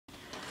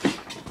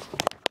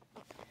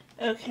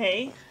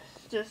Okay,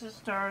 this is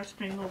Star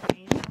Spangled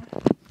Banner.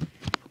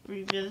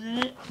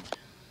 Revisit it.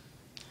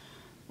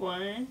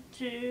 1,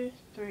 2,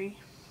 3.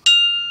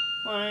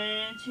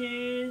 1,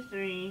 2,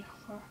 3,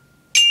 4.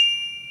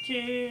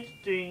 2,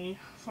 3,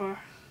 4.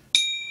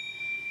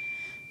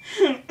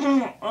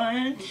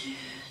 1, 2,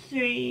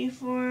 3,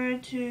 4.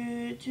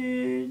 2,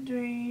 2,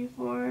 3,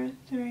 4.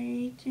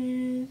 3,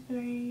 2,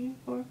 3,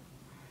 4.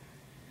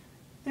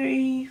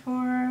 3,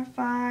 4,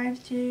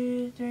 5,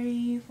 2,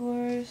 3,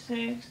 4,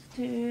 6,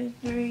 2,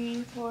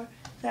 3, 4,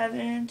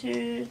 7,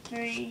 2,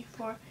 3,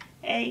 4,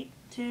 8,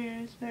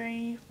 2,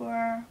 3,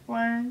 4,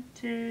 1,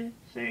 2,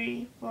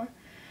 3, 4,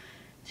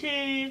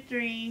 2,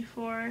 3,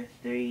 4,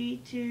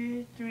 3,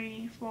 2,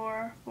 3,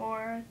 4,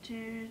 4,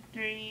 2,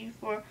 3,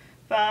 4,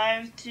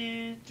 5,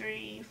 2,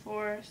 3,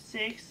 4,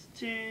 6,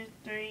 2,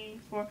 3,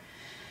 4,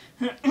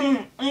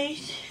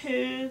 8,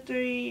 2,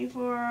 3,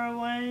 4,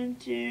 1,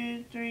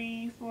 2,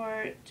 3,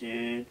 4,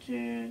 2,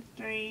 2,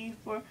 3,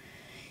 4,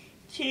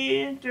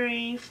 2,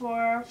 3,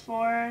 4,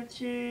 4,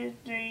 2,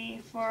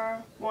 3,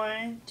 4,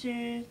 1,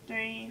 2,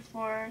 3,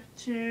 4,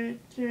 2,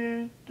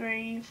 2,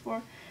 3,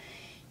 4,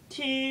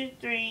 2,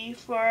 3,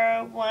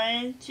 4,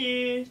 1,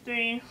 2,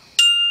 3,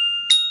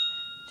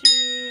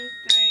 2,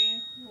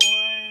 3,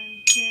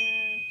 1, 2,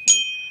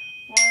 3,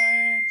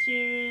 1,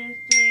 2,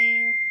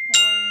 3, 1,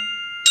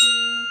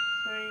 2,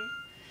 3.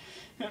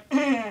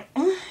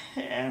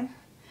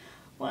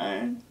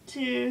 1,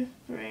 2,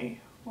 3,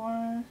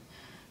 1,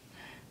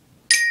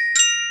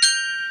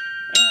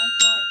 and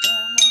 4,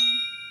 and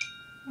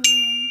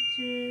 1,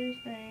 2,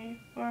 3,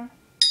 4.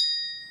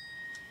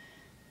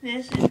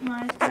 This is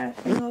my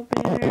stuffy little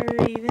banner.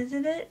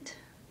 Revisit it.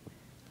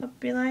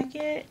 Hope you like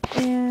it,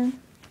 and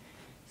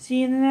see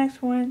you in the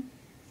next one.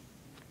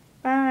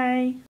 Bye.